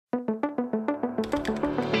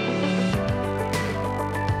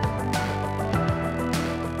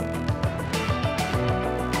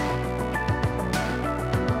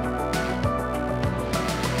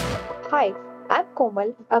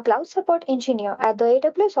Komal, a cloud support engineer at the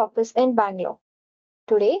AWS office in Bangalore.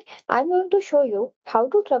 Today, I'm going to show you how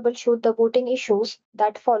to troubleshoot the booting issues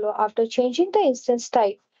that follow after changing the instance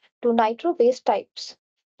type to Nitro-based types.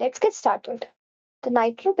 Let's get started. The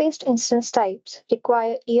Nitro-based instance types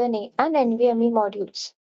require ENA and NVMe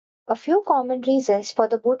modules. A few common reasons for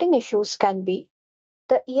the booting issues can be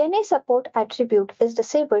the ENA support attribute is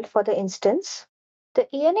disabled for the instance, the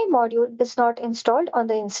ENA module is not installed on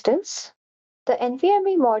the instance, the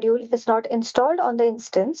NVMe module is not installed on the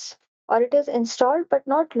instance, or it is installed but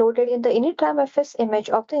not loaded in the initramfs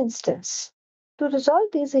image of the instance. To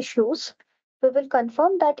resolve these issues, we will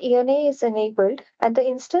confirm that ENA is enabled and the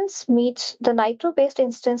instance meets the Nitro-based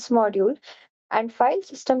instance module and file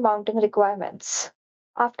system mounting requirements.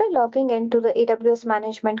 After logging into the AWS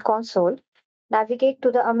Management Console, navigate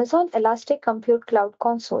to the Amazon Elastic Compute Cloud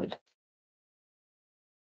console.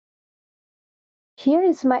 Here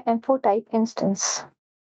is my M4 type instance.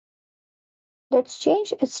 Let's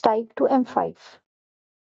change its type to M5.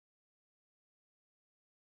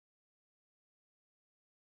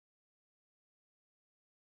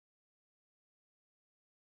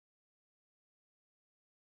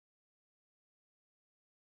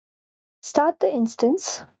 Start the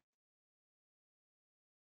instance.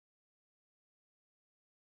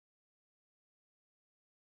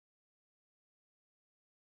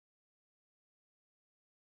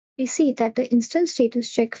 We see that the instance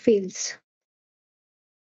status check fails.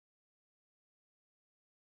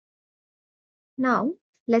 Now,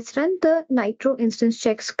 let's run the Nitro instance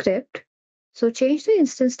check script. So change the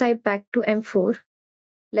instance type back to M4.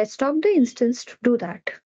 Let's stop the instance to do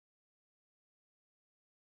that.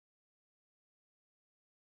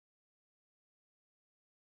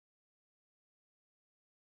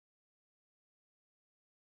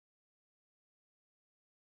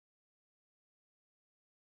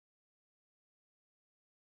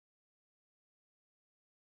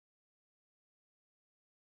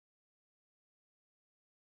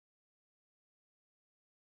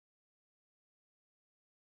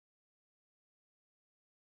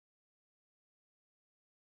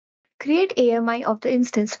 Create AMI of the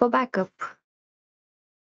instance for backup.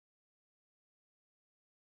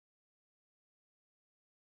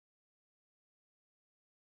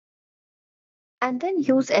 And then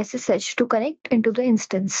use SSH to connect into the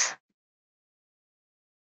instance.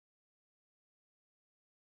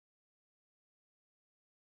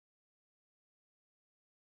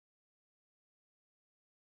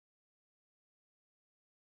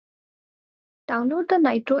 Download the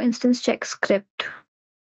Nitro instance check script.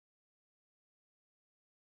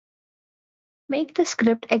 Make the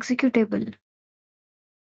script executable.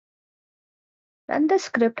 Run the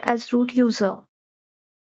script as root user.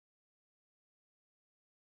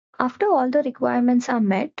 After all the requirements are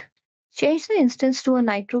met, change the instance to a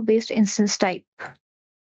Nitro-based instance type.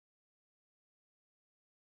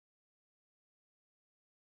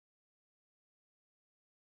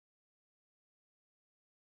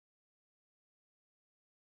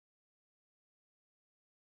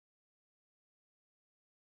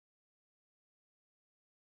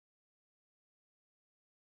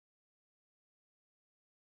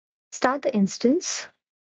 Start the instance.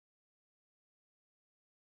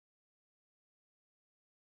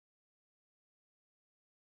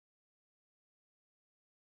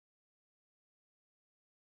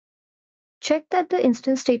 Check that the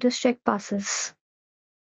instance status check passes.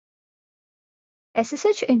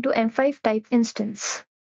 SSH into M5 type instance.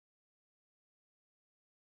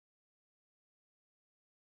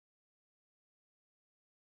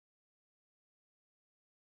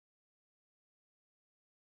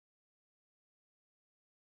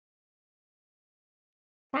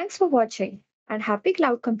 Thanks for watching and happy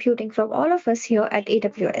cloud computing from all of us here at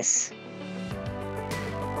AWS.